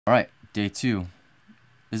All right, day 2.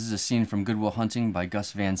 This is a scene from Good Will Hunting by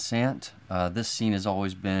Gus Van Sant. This scene has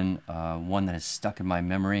always been one that has stuck in my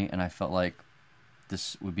memory, and I felt like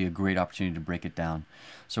this would be a great opportunity to break it down.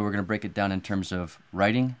 So we're going to break it down in terms of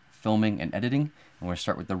writing, filming, and editing, and we're going to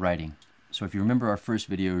start with the writing. So if you remember our first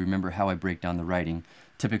video, remember how I break down the writing.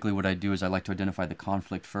 Typically what I do is I like to identify the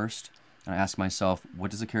conflict first, and I ask myself, what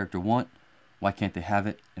does the character want? Why can't they have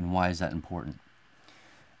it? And why is that important?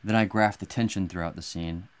 Then I graph the tension throughout the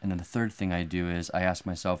scene, and then the third thing I do is I ask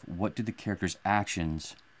myself, what do the character's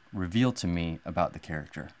actions reveal to me about the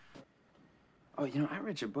character? Oh, I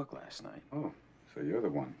read your book last night. Oh, so you're the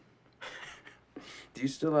one. Do you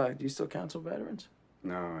still counsel veterans?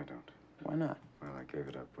 No, I don't. Why not? Well, I gave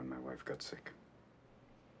it up when my wife got sick.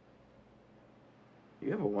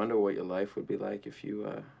 You ever wonder what your life would be like if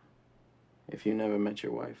you never met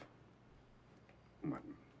your wife? What?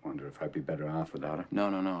 Wonder if I'd be better off without her? No,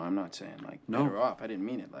 I'm not saying like No. better off. I didn't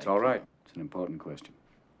mean it like. It's all right. It's an important question.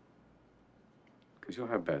 Because you'll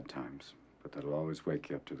have bad times, but that'll always wake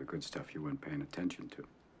you up to the good stuff you weren't paying attention to.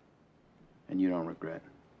 And you don't regret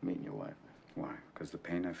meeting your wife? Why? Because the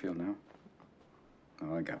pain I feel now?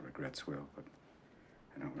 Oh, I got regrets, Will, but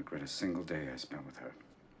I don't regret a single day I spent with her.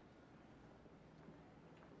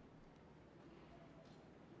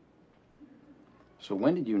 So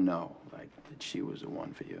when did you know, like, that she was the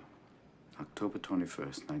one for you? October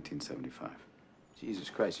 21st, 1975. Jesus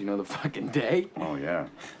Christ, you know the fucking day? Oh, yeah.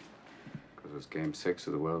 Because it was Game 6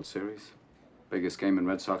 of the World Series. Biggest game in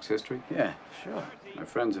Red Sox history. Yeah, sure. My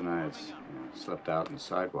friends and I had slept out on the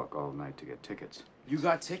sidewalk all night to get tickets. You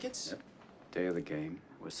got tickets? Yep. Day of the game,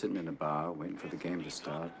 we're sitting in a bar waiting for the game to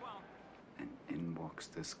start, and in walks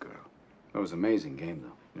this girl. It was an amazing game,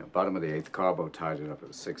 though. Bottom of the 8th, Carbo tied it up at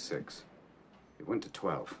a 6-6. It went to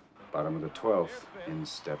 12. Bottom of the 12th, in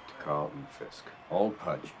stepped Carlton Fisk. Old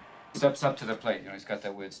Pudge. Steps up to the plate, he's got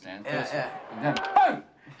that weird stance. Yeah. And then, boom!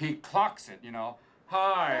 He clocks it,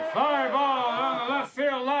 High fly ball on the left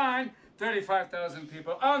field line. 35,000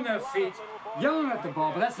 people on their feet, yelling at the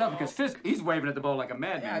ball, but that's nothing because Fisk, he's waving at the ball like a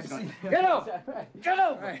madman. He's going, get over! Get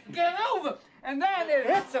over! Get over! And then it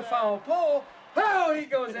hits a foul pole. Oh, he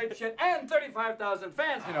goes apeshit, and 35,000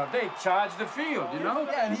 fans, they charge the field,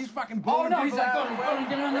 Yeah, and he's fucking Oh, blowing no, he's people like, out. going,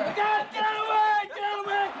 get on the... God, get out of the way! Get out of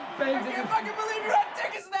the way! I can't fucking believe you had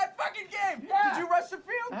tickets to that fucking game! Yeah. Did you rush the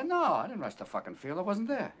field? No, I didn't rush the fucking field. I wasn't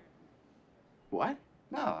there. What?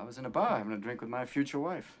 No, I was in a bar having a drink with my future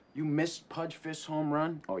wife. You missed Pudge Fisk's home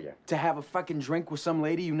run? Oh, yeah. To have a fucking drink with some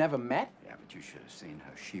lady you never met? Yeah, but you should have seen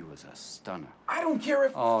her. She was a stunner. I don't care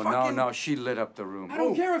if Oh, fucking... no, she lit up the room. I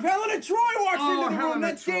don't care if Helena Troy walks Oh, into the room. Helena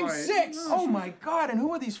That's game Troy. 6. No, Oh, my God. And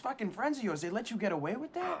who are these fucking friends of yours? They let you get away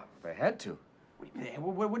with that? They had to.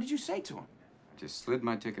 What did you say to them? I just slid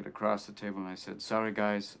my ticket across the table and I said, sorry,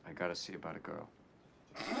 guys, I gotta see about a girl.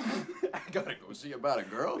 I gotta go see about a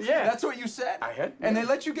girl? Yeah. That's what you said? I had. And they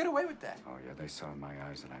let you get away with that? Oh, yeah, they saw in my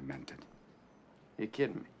eyes that I meant it. You're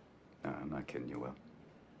kidding me. No, I'm not kidding you, Will.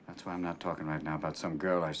 That's why I'm not talking right now about some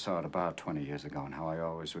girl I saw at a bar 20 years ago and how I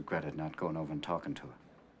always regretted not going over and talking to her.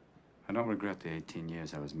 I don't regret the 18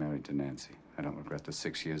 years I was married to Nancy. I don't regret the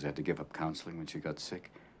 6 years I had to give up counseling when she got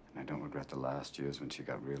sick. And I don't regret the last years when she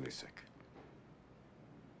got really sick.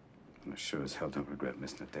 And I sure as hell don't regret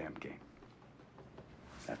missing a damn game.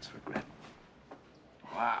 That's regret.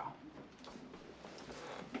 Wow.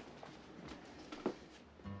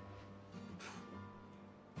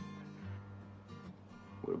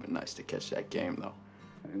 Would have been nice to catch that game, though.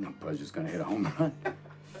 I didn't know Pudge was gonna hit a home run.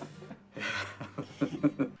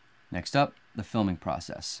 Next up, the filming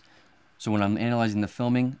process. So when I'm analyzing the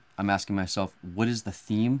filming, I'm asking myself, what is the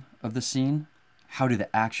theme of the scene? How do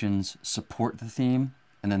the actions support the theme?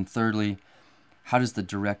 And then thirdly, how does the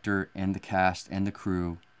director and the cast and the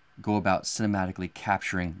crew go about cinematically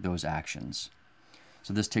capturing those actions?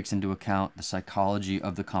 So this takes into account the psychology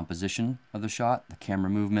of the composition of the shot, the camera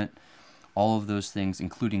movement, all of those things,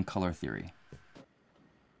 including color theory.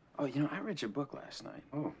 Oh, I read your book last night.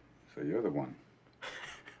 Oh, so you're the one.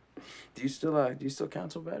 Do you still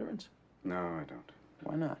counsel veterans? No, I don't.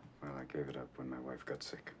 Why not? Well, I gave it up when my wife got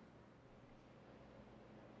sick.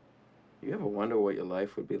 You ever wonder what your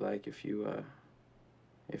life would be like if you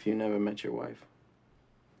never met your wife?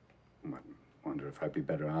 What? Wonder if I'd be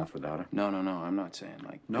better off without her? No, I'm not saying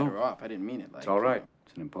like No. better off. I didn't mean it like. It's all right.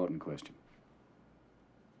 It's an important question.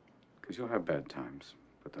 Because you'll have bad times,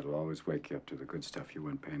 but that'll always wake you up to the good stuff you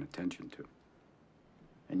weren't paying attention to.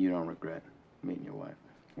 And you don't regret meeting your wife?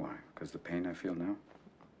 Why? Because the pain I feel now?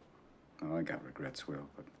 Oh, I got regrets, Will,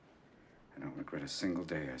 but I don't regret a single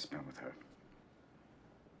day I spent with her.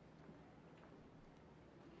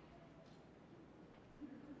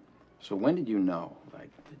 So when did you know, like,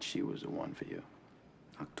 that she was the one for you?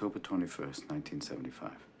 October 21st,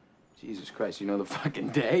 1975. Jesus Christ, you know the fucking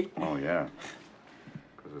day? Oh, yeah.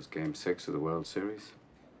 Because it was Game 6 of the World Series.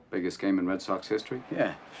 Biggest game in Red Sox history.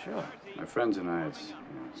 Yeah, sure. My friends and I had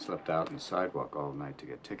slept out on the sidewalk all night to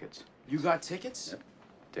get tickets. You got tickets? Yep.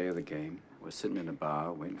 Day of the game, we're sitting in a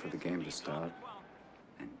bar waiting for the game to start,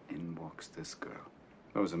 and in walks this girl.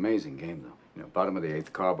 It was an amazing game, though. You know, bottom of the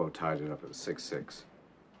 8th, Carbo tied it up. It was 6-6.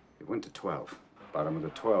 It went to 12. Bottom of the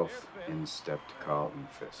 12th, in stepped Carlton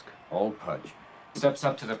Fisk. Old Pudge. Steps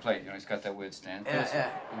up to the plate, you know, he's got that weird stand. Yeah.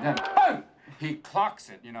 And then, boom! He clocks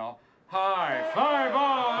it, you know. High fly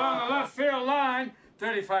ball on the left field line.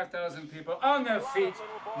 35,000 people on their feet,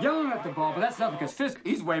 yelling at the ball, but that's nothing because Fisk,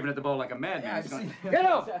 he's waving at the ball like a madman. He's going, get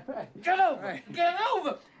over! Get over! Get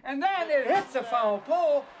over! And then it hits a foul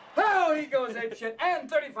pole. Oh, he goes apeshit, and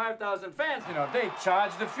 35,000 fans, you know, they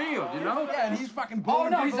charge the field, you know? Yeah, and he's fucking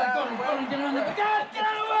blowing Oh, no, he's people like, out. going, get on the... Get out of the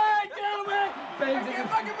way! Get out of the way! I can't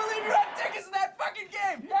fucking believe you had tickets to that fucking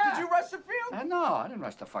game. Yeah. Did you rush the field? No, I didn't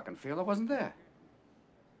rush the fucking field. I wasn't there.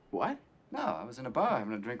 What? No, I was in a bar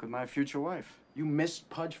having a drink with my future wife. You missed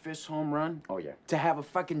Pudge Fisk's home run? Oh, yeah. To have a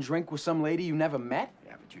fucking drink with some lady you never met?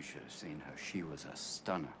 Yeah, but you should have seen her. She was a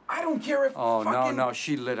stunner. I don't care if Oh, fucking... no,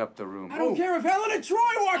 she lit up the room. I don't care if Helena Troy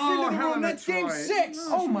walks Oh, into the room. Helena That's game Troy. 6.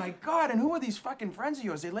 Oh my God, and who are these fucking friends of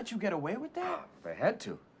yours? They let you get away with that? They had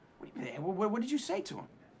to. What did you say to them?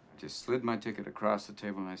 Just slid my ticket across the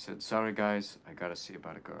table and I said, sorry, guys, I gotta see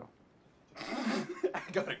about a girl. I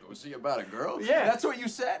gotta go see about a girl? Yeah. That's what you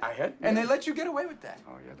said? I had- And they let you get away with that?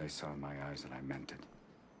 Oh, yeah, they saw in my eyes that I meant it.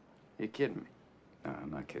 You're kidding me. No, I'm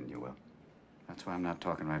not kidding you, Will. That's why I'm not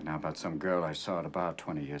talking right now about some girl I saw at a bar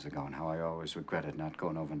 20 years ago and how I always regretted not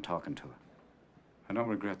going over and talking to her. I don't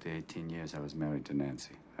regret the 18 years I was married to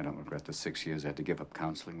Nancy. I don't regret the 6 years I had to give up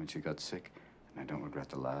counseling when she got sick. And I don't regret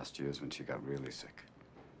the last years when she got really sick.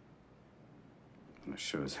 And I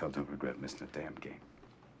sure as hell don't regret missing a damn game.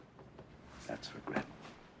 That's regret.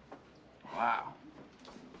 Wow.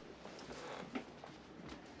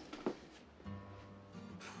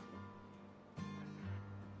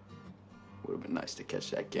 Would have been nice to catch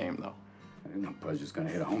that game, though. I didn't know Pudge was gonna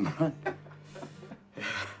hit a home run.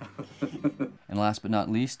 And last but not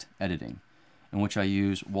least, editing, in which I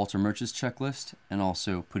use Walter Murch's checklist and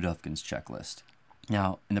also Pudovkin's checklist.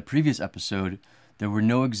 Now, in the previous episode, there were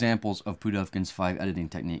no examples of Pudovkin's 5 editing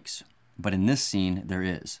techniques, but in this scene, there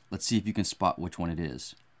is. Let's see if you can spot which one it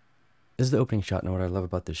is. This is the opening shot, and what I love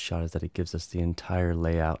about this shot is that it gives us the entire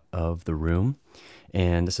layout of the room,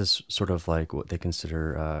 and this is sort of like what they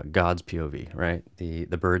consider God's POV, right? The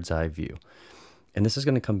bird's eye view. And this is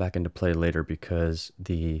going to come back into play later because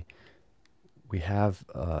we have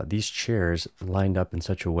these chairs lined up in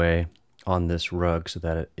such a way on this rug so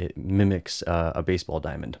that it mimics a baseball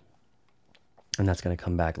diamond. And that's going to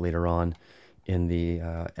come back later on in the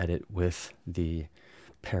edit with the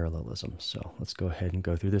parallelism. So let's go ahead and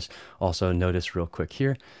go through this. Also notice real quick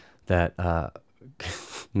here that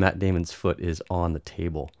Matt Damon's foot is on the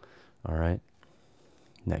table. All right.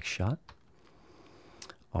 Next shot.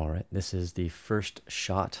 All right. This is the first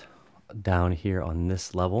shot down here on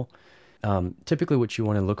this level. Typically what you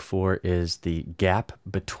want to look for is the gap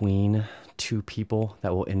between two people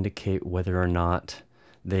that will indicate whether or not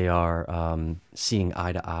they are seeing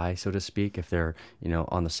eye to eye, so to speak, if they're,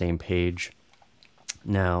 on the same page.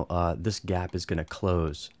 Now, this gap is going to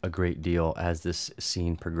close a great deal as this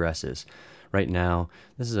scene progresses. Right now,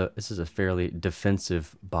 this is a fairly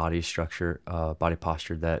defensive body structure, body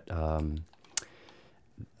posture that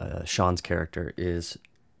Sean's character is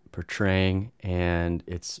portraying, and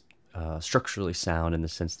it's structurally sound in the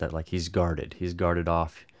sense that he's guarded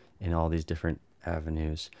off in all these different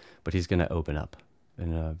avenues, but he's going to open up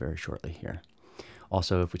in very shortly here.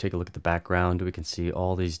 Also, if we take a look at the background, we can see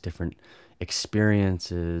all these different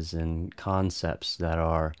experiences and concepts that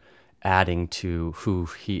are adding to who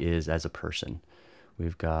he is as a person.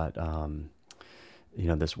 We've got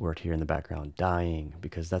this word here in the background, dying,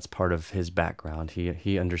 because that's part of his background.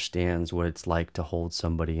 He understands what it's like to hold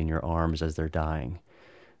somebody in your arms as they're dying.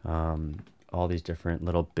 All these different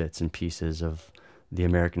little bits and pieces of the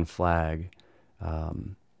American flag.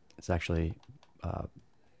 It's actually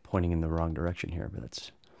pointing in the wrong direction here, but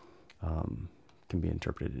it's can be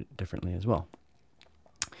interpreted differently as well.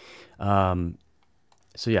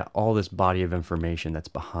 So yeah, all this body of information that's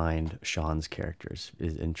behind Sean's characters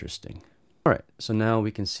is interesting. All right, so now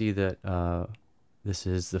we can see that this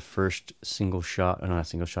is the first single shot, not a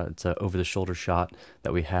single shot, it's an over-the-shoulder shot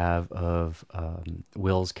that we have of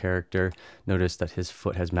Will's character. Notice that his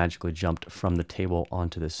foot has magically jumped from the table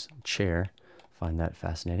onto this chair. find that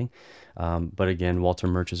fascinating. But again, Walter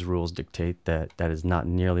Murch's rules dictate that that is not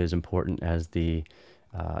nearly as important as the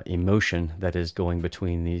emotion that is going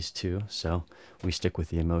between these two. So we stick with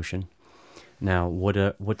the emotion. Now,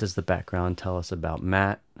 what does the background tell us about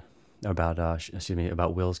Matt? About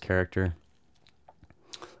Will's character?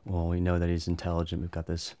 Well, we know that he's intelligent. We've got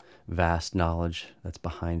this vast knowledge that's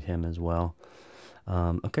behind him as well.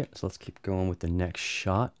 Okay, so let's keep going with the next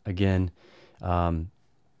shot. Again,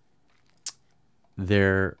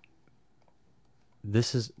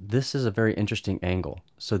 this is a very interesting angle.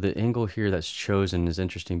 So the angle here that's chosen is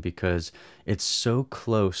interesting because it's so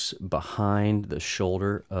close behind the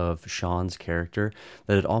shoulder of Sean's character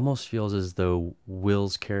that it almost feels as though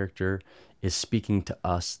Will's character is speaking to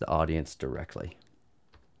us, the audience, directly.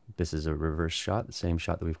 This is a reverse shot, the same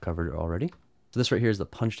shot that we've covered already. So this right here is the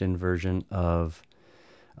punched-in version of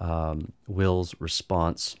Will's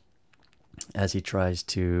response as he tries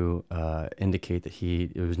to indicate that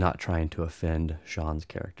he was not trying to offend Sean's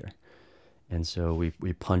character. And so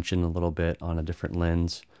we punch in a little bit on a different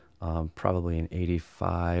lens, probably an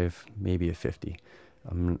 85, maybe a 50,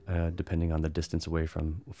 depending on the distance away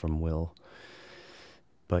from Will.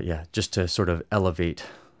 But yeah, just to sort of elevate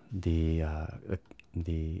the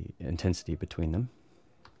intensity between them.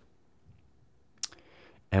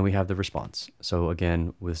 And we have the response. So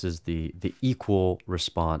again, this is the equal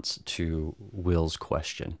response to Will's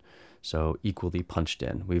question. So equally punched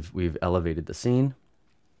in. We've elevated the scene.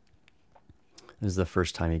 This is the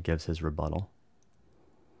first time he gives his rebuttal.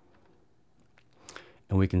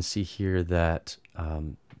 And we can see here that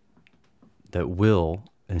that Will,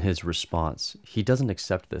 in his response, he doesn't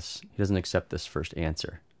accept this. He doesn't accept this first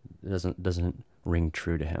answer. It doesn't ring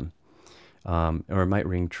true to him. Or it might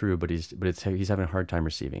ring true, but he's having a hard time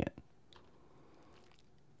receiving it.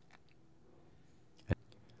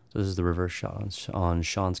 So this is the reverse shot on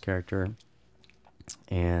Sean's character,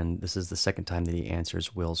 and this is the second time that he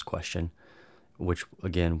answers Will's question, which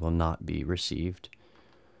again will not be received.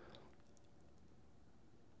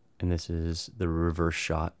 And this is the reverse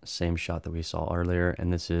shot, same shot that we saw earlier,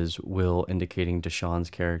 and this is Will indicating to Sean's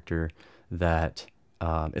character that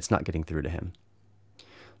it's not getting through to him.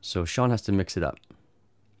 So Sean has to mix it up.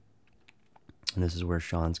 And this is where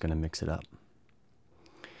Sean's going to mix it up.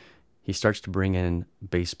 He starts to bring in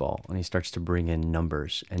baseball, and he starts to bring in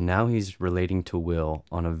numbers. And now he's relating to Will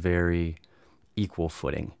on a very equal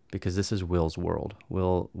footing, because this is Will's world.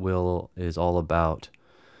 Will is all about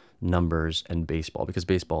numbers and baseball, because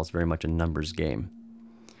baseball is very much a numbers game.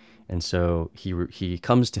 And so he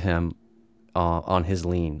comes to him on his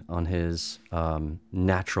lean, on his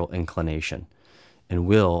natural inclination. And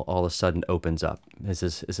Will all of a sudden opens up. This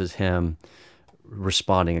is him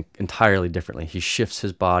responding entirely differently. He shifts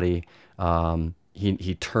his body.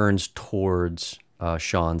 He turns towards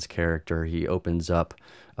Sean's character. He opens up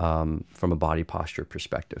from a body posture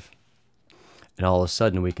perspective. And all of a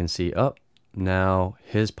sudden we can see, now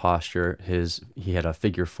his posture, he had a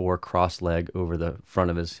figure 4 cross leg over the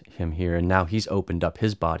front of him here, and now he's opened up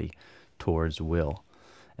his body towards Will.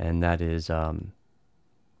 And that is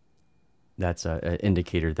that's an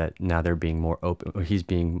indicator that now they're being more open, or he's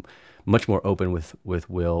being much more open with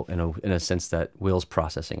Will in a sense that Will's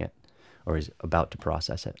processing it, or he's about to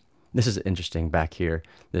process it. This is interesting back here,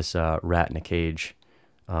 this rat in a cage,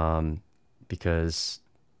 because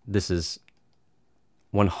this is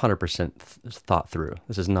 100% thought through.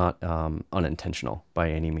 This is not unintentional by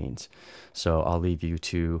any means. So I'll leave you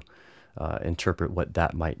to interpret what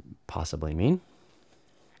that might possibly mean.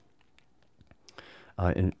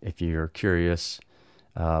 And if you're curious,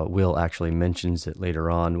 Will actually mentions it later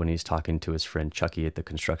on when he's talking to his friend Chucky at the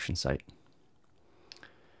construction site.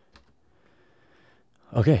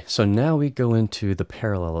 Okay, so now we go into the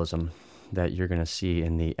parallelism that you're going to see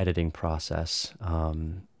in the editing process.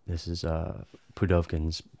 This is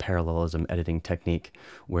Pudovkin's parallelism editing technique,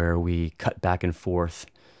 where we cut back and forth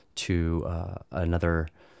to another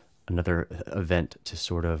event to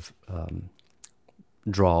sort of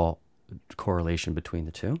draw correlation between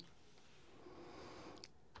the two.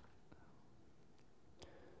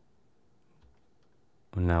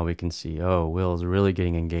 Now we can see, Will's really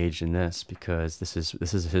getting engaged in this, because this is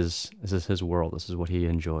his world. This is what he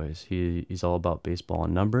enjoys. He's all about baseball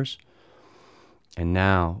and numbers. And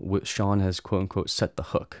now Sean has quote unquote set the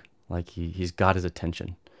hook. Like he's got his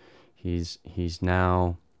attention. He's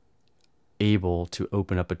now able to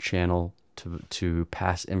open up a channel to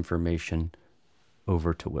pass information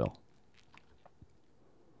over to Will.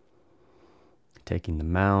 Taking the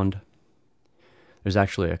mound. There's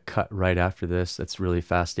actually a cut right after this that's really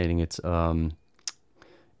fascinating. It's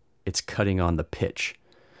cutting on the pitch.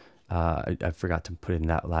 I forgot to put in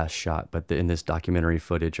that last shot, but in this documentary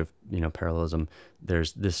footage of, parallelism,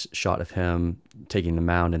 there's this shot of him taking the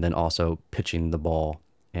mound and then also pitching the ball,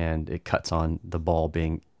 and it cuts on the ball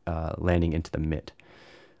being landing into the mitt.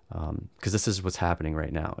 Because this is what's happening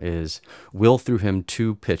right now, is Will threw him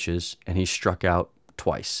 2 pitches and he struck out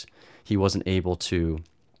twice. He wasn't able to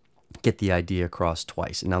get the idea across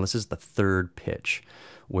twice. And now this is the 3rd pitch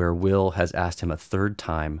where Will has asked him a 3rd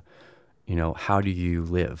time, how do you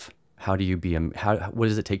live? How do you be what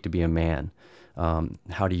does it take to be a man?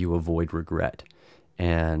 How do you avoid regret?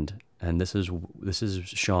 And this is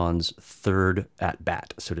Sean's 3rd at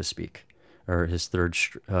bat, so to speak, or his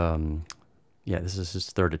 3rd. This is his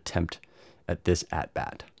 3rd attempt at this at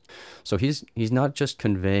bat. So he's not just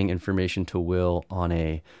conveying information to Will on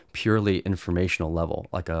a purely informational level.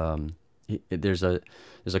 Like there's a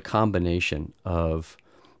combination of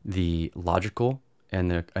the logical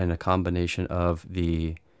and a combination of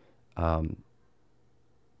the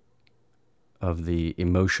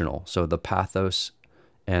emotional. So the pathos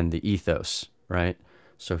and the ethos, right?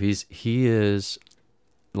 So he is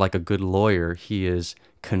like a good lawyer. He is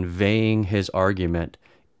conveying his argument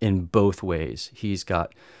in both ways. He's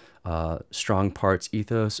got strong parts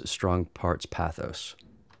ethos, strong parts pathos.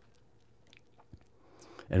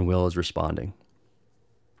 And Will is responding.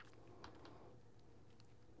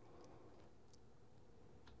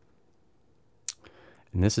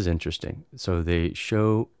 And this is interesting. So they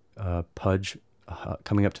show Pudge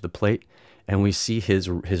coming up to the plate, and we see his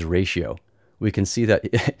ratio. We can see that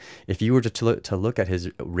if you were to look at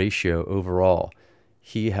his ratio overall,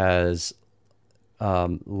 he has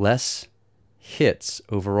less hits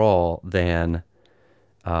overall than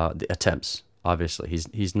the attempts. Obviously, he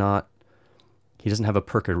doesn't have a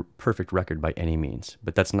perfect record by any means,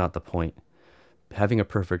 but that's not the point. Having a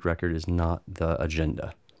perfect record is not the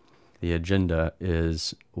agenda. The agenda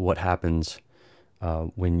is what happens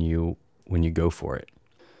when you go for it.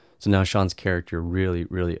 So now Sean's character really,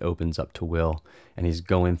 really opens up to Will, and he's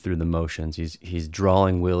going through the motions. He's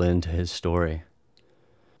drawing Will into his story.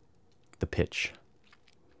 The pitch.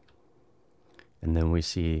 And then we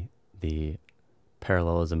see the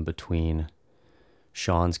parallelism between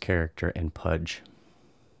Sean's character and Pudge.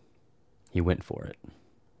 He went for it.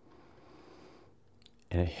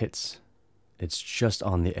 And it hits. It's just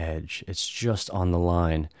on the edge. It's just on the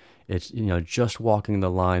line. It's, just walking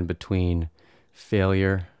the line between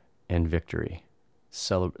failure and victory.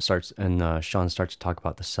 Sean starts to talk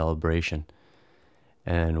about the celebration,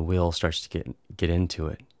 and Will starts to get into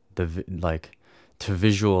it. To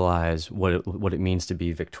visualize what it means to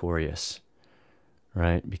be victorious,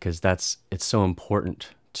 right? Because it's so important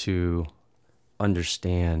to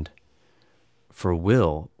understand for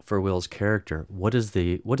Will's character, what does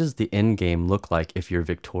the end game look like if you're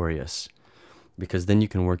victorious? Because then you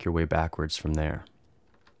can work your way backwards from there.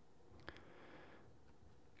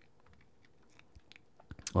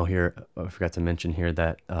 Oh, here, I forgot to mention here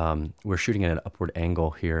that we're shooting at an upward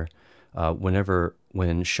angle here.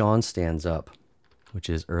 When Sean stands up, which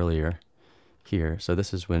is earlier here. So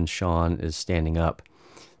this is when Sean is standing up.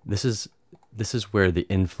 This is where the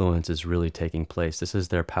influence is really taking place. This is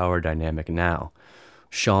their power dynamic now.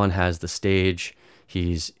 Sean has the stage.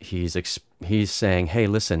 He's saying, "Hey,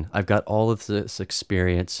 listen, I've got all of this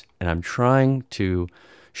experience, and I'm trying to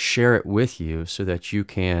share it with you so that you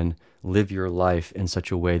can live your life in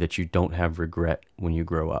such a way that you don't have regret when you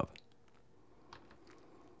grow up."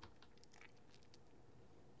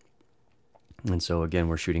 And so again,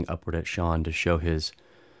 we're shooting upward at Sean to show his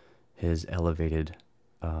elevated,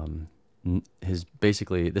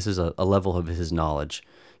 basically, this is a level of his knowledge.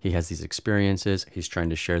 He has these experiences. He's trying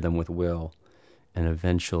to share them with Will. And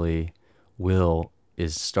eventually, Will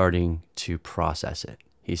is starting to process it.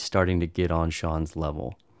 He's starting to get on Sean's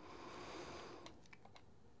level.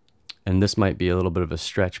 And this might be a little bit of a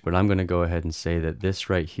stretch, but I'm going to go ahead and say that this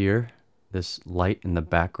right here, this light in the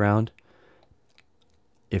background,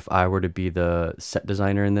 if I were to be the set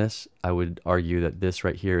designer in this, I would argue that this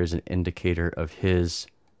right here is an indicator of his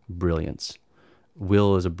brilliance.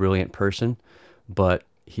 Will is a brilliant person, but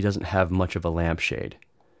he doesn't have much of a lampshade.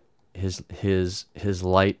 His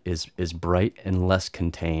light is bright and less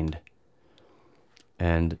contained.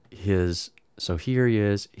 And so here he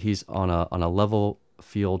is. He's on a level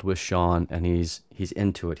field with Sean, and he's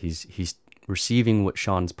into it. He's receiving what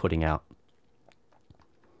Sean's putting out.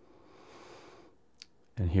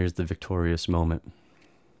 And here's the victorious moment.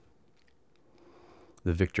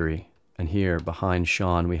 The victory. And here behind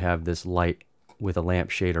Sean, we have this light with a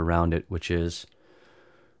lampshade around it, which is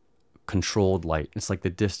controlled light. It's like the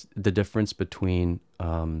difference between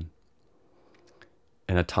an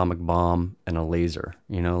an atomic bomb and a laser.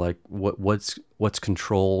 You know, like what's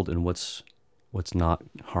controlled and what's not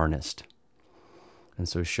harnessed. And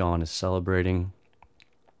so Sean is celebrating.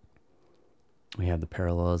 We have the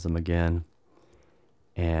parallelism again,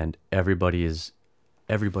 and everybody is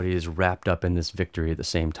wrapped up in this victory at the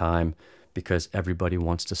same time because everybody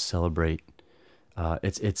wants to celebrate.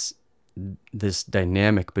 It's this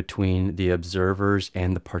dynamic between the observers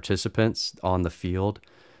and the participants on the field.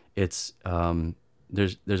 It's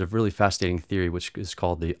there's a really fascinating theory which is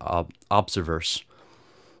called the observerse,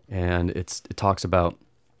 and it talks about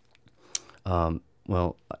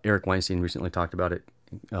well, Eric Weinstein recently talked about it,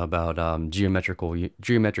 about geometric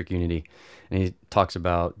unity, and he talks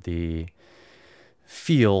about the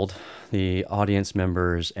field, the audience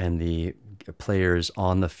members, and the players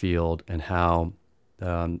on the field, and how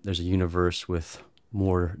there's a universe with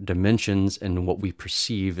more dimensions, and what we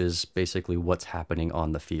perceive is basically what's happening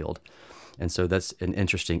on the field. And so that's an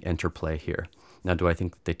interesting interplay here. Now, do I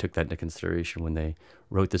think they took that into consideration when they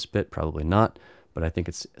wrote this bit? Probably not, but I think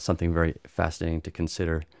it's something very fascinating to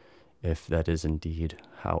consider if that is indeed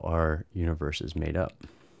how our universe is made up.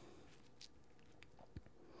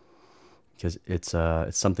 Because it's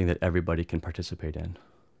something that everybody can participate in.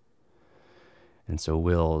 And so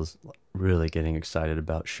Will is really getting excited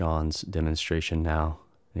about Sean's demonstration now.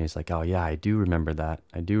 And he's like, oh yeah, I do remember that.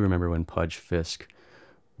 I do remember when Pudge Fisk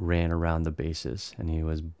ran around the bases and he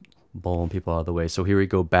was bowling people out of the way. So here we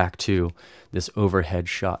go back to this overhead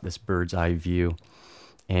shot, this bird's eye view.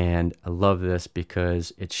 And I love this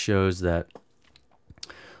because it shows that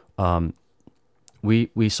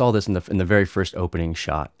we saw this in the very first opening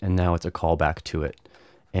shot, and now it's a callback to it.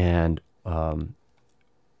 And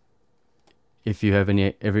if you have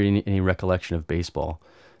any recollection of baseball,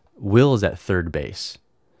 Will is at third base.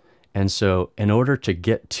 And so in order to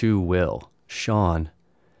get to Will, Sean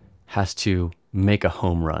has to make a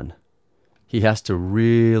home run. He has to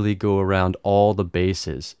really go around all the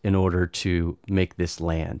bases in order to make this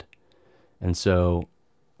land. And so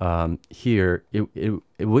here, it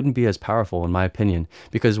wouldn't be as powerful, in my opinion,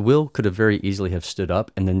 because Will could have very easily have stood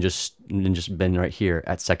up and then just been right here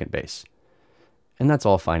at second base. And that's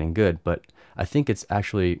all fine and good, but I think it's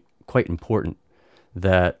actually quite important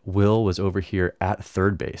that Will was over here at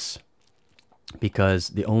third base, because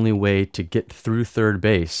the only way to get through third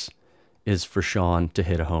base is for Sean to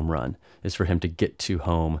hit a home run, is for him to get to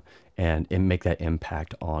home and make that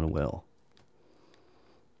impact on Will.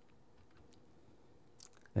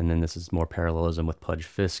 And then this is more parallelism with Pudge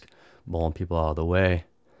Fisk bowling people out of the way.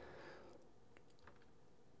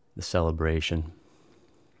 The celebration.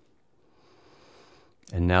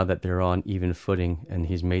 And now that they're on even footing and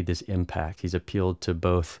he's made this impact, he's appealed to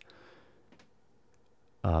both,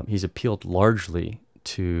 he's appealed largely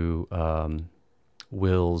to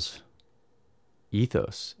Will's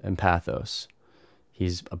ethos and pathos.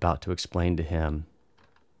 He's about to explain to him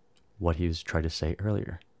what he was trying to say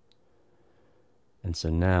earlier. And so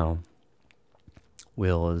now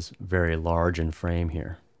Will is very large in frame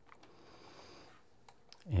here.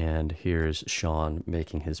 And here's Sean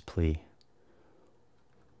making his plea.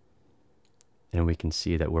 And we can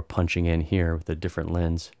see that we're punching in here with a different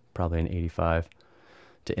lens, probably an 85,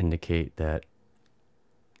 to indicate that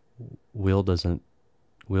Will's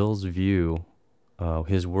view,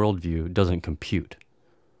 his worldview doesn't compute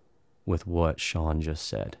with what Sean just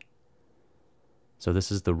said. So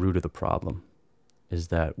this is the root of the problem, is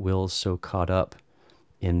that Will's so caught up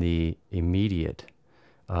in the immediate,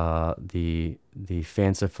 the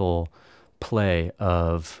fanciful play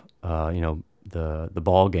of the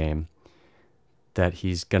ball game, that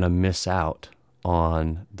he's gonna miss out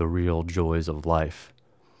on the real joys of life.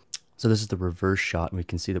 So this is the reverse shot, and we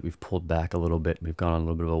can see that we've pulled back a little bit. We've gone on a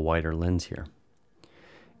little bit of a wider lens here.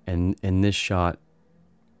 And in this shot,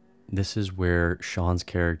 this is where Sean's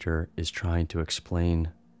character is trying to explain,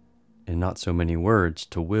 in not so many words,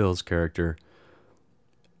 to Will's character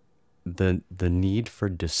the need for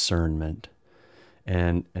discernment.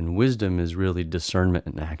 And wisdom is really discernment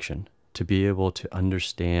in action, to be able to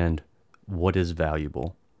understand what is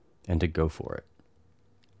valuable and to go for it.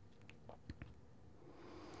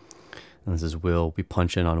 And this is Will. We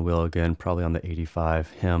punch in on Will again, probably on the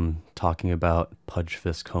 85, him talking about Pudge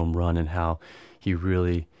Fisk home run and how he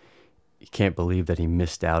can't believe that he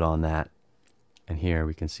missed out on that. And here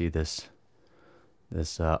we can see this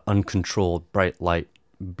uncontrolled bright light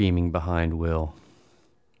beaming behind Will.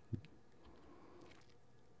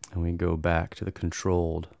 And we go back to the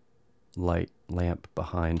controlled light lamp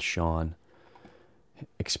behind Sean,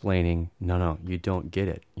 explaining, no, you don't get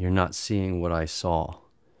it. You're not seeing what I saw.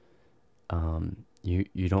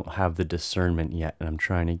 You don't have the discernment yet, and I'm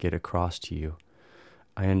trying to get across to you.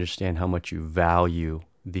 I understand how much you value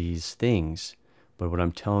these things, but what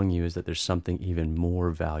I'm telling you is that there's something even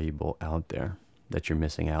more valuable out there that you're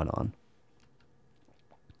missing out on.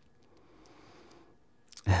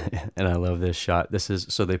 And I love this shot. This is,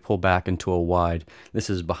 so they pull back into a wide. This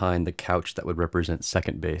is behind the couch that would represent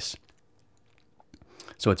second base.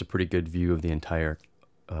 So it's a pretty good view of the entire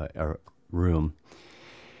room.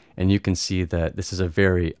 And you can see that this is a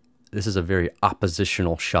very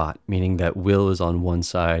oppositional shot, meaning that Will is on one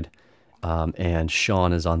side and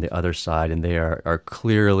Sean is on the other side, and they are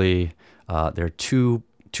clearly they're two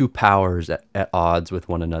powers at odds with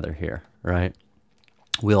one another here, right?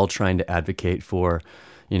 Will trying to advocate for,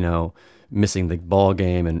 missing the ball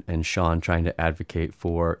game, and Sean trying to advocate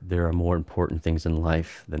for there are more important things in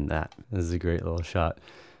life than that. This is a great little shot.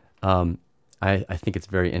 I think it's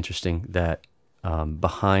very interesting that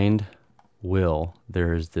behind Will,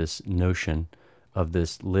 there's this notion of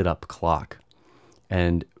this lit up clock.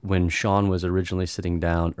 And when Sean was originally sitting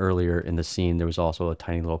down earlier in the scene, there was also a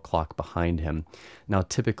tiny little clock behind him. Now,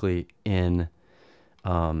 typically in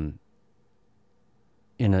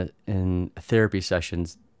therapy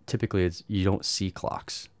sessions, typically you don't see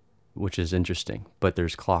clocks, which is interesting, but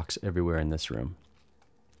there's clocks everywhere in this room.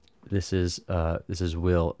 This is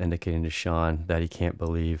Will indicating to Sean that he can't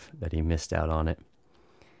believe that he missed out on it.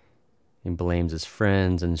 He blames his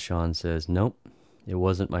friends, and Sean says, "Nope, it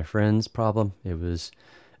wasn't my friend's problem. It was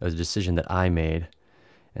a decision that I made."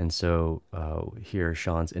 And so here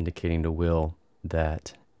Sean's indicating to Will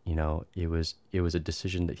that it was a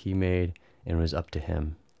decision that he made, and it was up to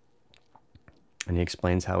him. And he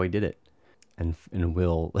explains how he did it, and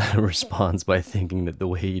Will responds by thinking that the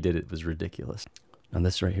way he did it was ridiculous. Now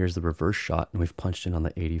this right here is the reverse shot, and we've punched in on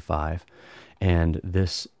the 85, and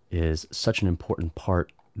this is such an important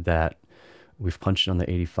part that we've punched it on the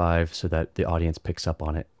 85 so that the audience picks up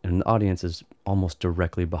on it. And the audience is almost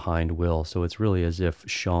directly behind Will, so it's really as if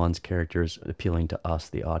Sean's character is appealing to us,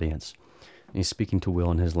 the audience. And he's speaking to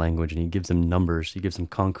Will in his language, and he gives him numbers. He gives him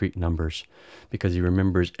concrete numbers because he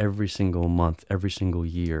remembers every single month, every single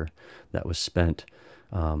year that was spent,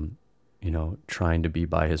 trying to be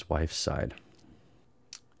by his wife's side.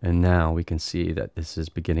 And now we can see that this is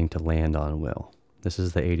beginning to land on Will. This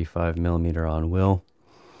is the 85 millimeter on Will.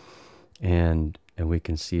 And we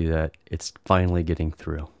can see that it's finally getting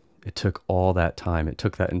through. It took all that time. It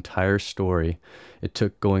took that entire story. It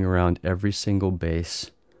took going around every single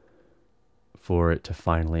base for it to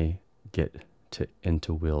finally get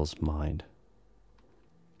into Will's mind.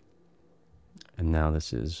 And now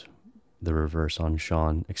this is the reverse on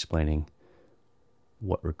Sean explaining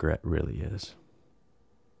what regret really is.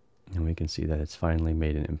 And we can see that it's finally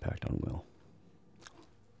made an impact on Will.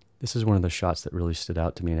 This is one of the shots that really stood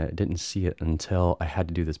out to me, and I didn't see it until I had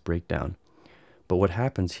to do this breakdown. But what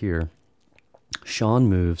happens here, Sean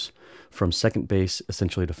moves from second base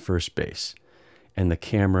essentially to first base, and the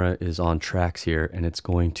camera is on tracks here, and it's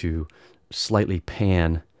going to slightly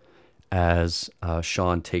pan as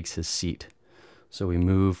Sean takes his seat. So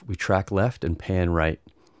we track left and pan right.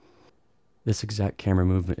 This exact camera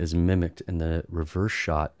movement is mimicked in the reverse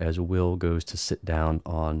shot as Will goes to sit down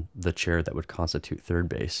on the chair that would constitute third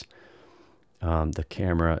base. The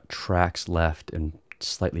camera tracks left and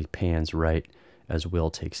slightly pans right as Will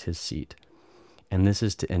takes his seat. And this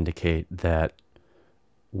is to indicate that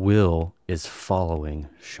Will is following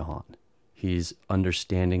Sean. He's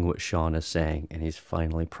understanding what Sean is saying, and he's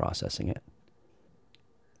finally processing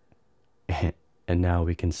it. And now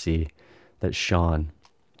we can see that Sean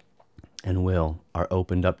and Will are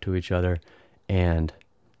opened up to each other, and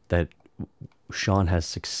that Sean has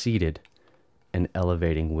succeeded in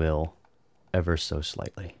elevating Will ever so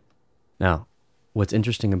slightly. Now, what's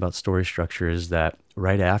interesting about story structure is that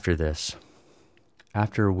right after this,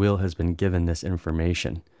 after Will has been given this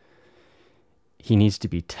information, he needs to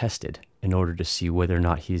be tested in order to see whether or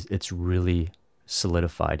not it's really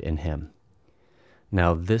solidified in him.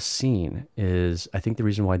 Now, this scene is, I think the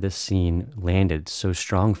reason why this scene landed so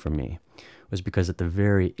strong for me was because at the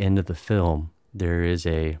very end of the film, there is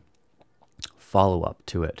a follow-up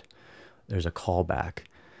to it. There's a callback.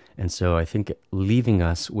 And so I think leaving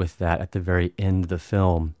us with that at the very end of the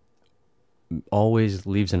film always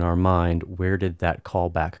leaves in our mind, where did that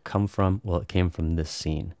callback come from? Well, it came from this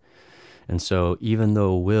scene. And so even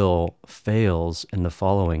though Will fails in the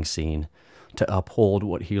following scene to uphold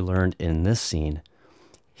what he learned in this scene,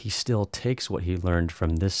 he still takes what he learned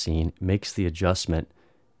from this scene, makes the adjustment,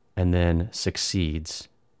 and then succeeds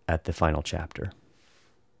at the final chapter.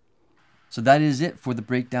 So that is it for the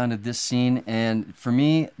breakdown of this scene. And for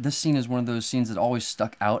me, this scene is one of those scenes that always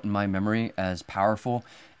stuck out in my memory as powerful.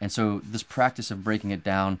 And so this practice of breaking it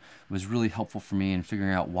down was really helpful for me in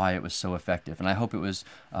figuring out why it was so effective. And I hope it was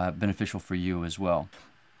beneficial for you as well.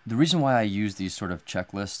 The reason why I use these sort of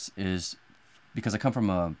checklists is because I come from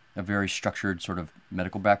a very structured sort of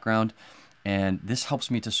medical background. And this helps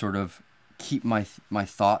me to sort of keep my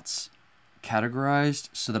thoughts categorized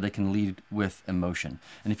so that I can lead with emotion.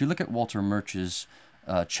 And if you look at Walter Murch's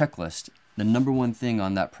checklist, the number one thing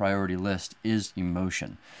on that priority list is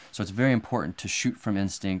emotion. So it's very important to shoot from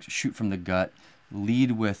instinct, shoot from the gut,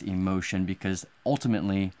 lead with emotion, because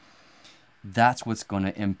ultimately that's what's going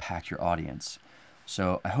to impact your audience.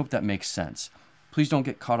 So I hope that makes sense. Please don't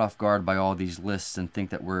get caught off guard by all these lists and think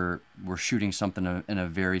that we're shooting something in a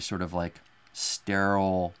very sort of like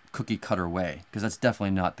sterile cookie cutter way, because that's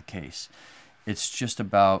definitely not the case. It's just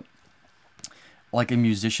about, like a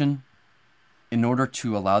musician, in order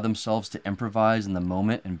to allow themselves to improvise in the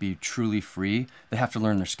moment and be truly free, they have to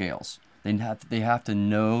learn their scales. They have to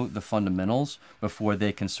know the fundamentals before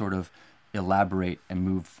they can sort of elaborate and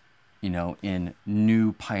move, in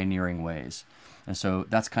new pioneering ways. And so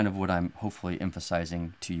that's kind of what I'm hopefully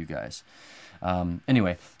emphasizing to you guys.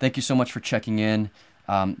 Anyway, thank you so much for checking in.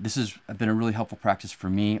 This has been a really helpful practice for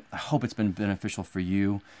me. I hope it's been beneficial for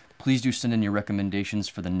you. Please do send in your recommendations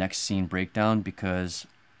for the next scene breakdown, because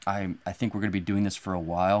I think we're going to be doing this for a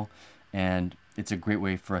while, and it's a great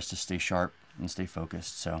way for us to stay sharp and stay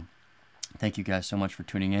focused. So thank you guys so much for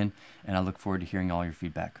tuning in, and I look forward to hearing all your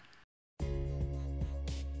feedback.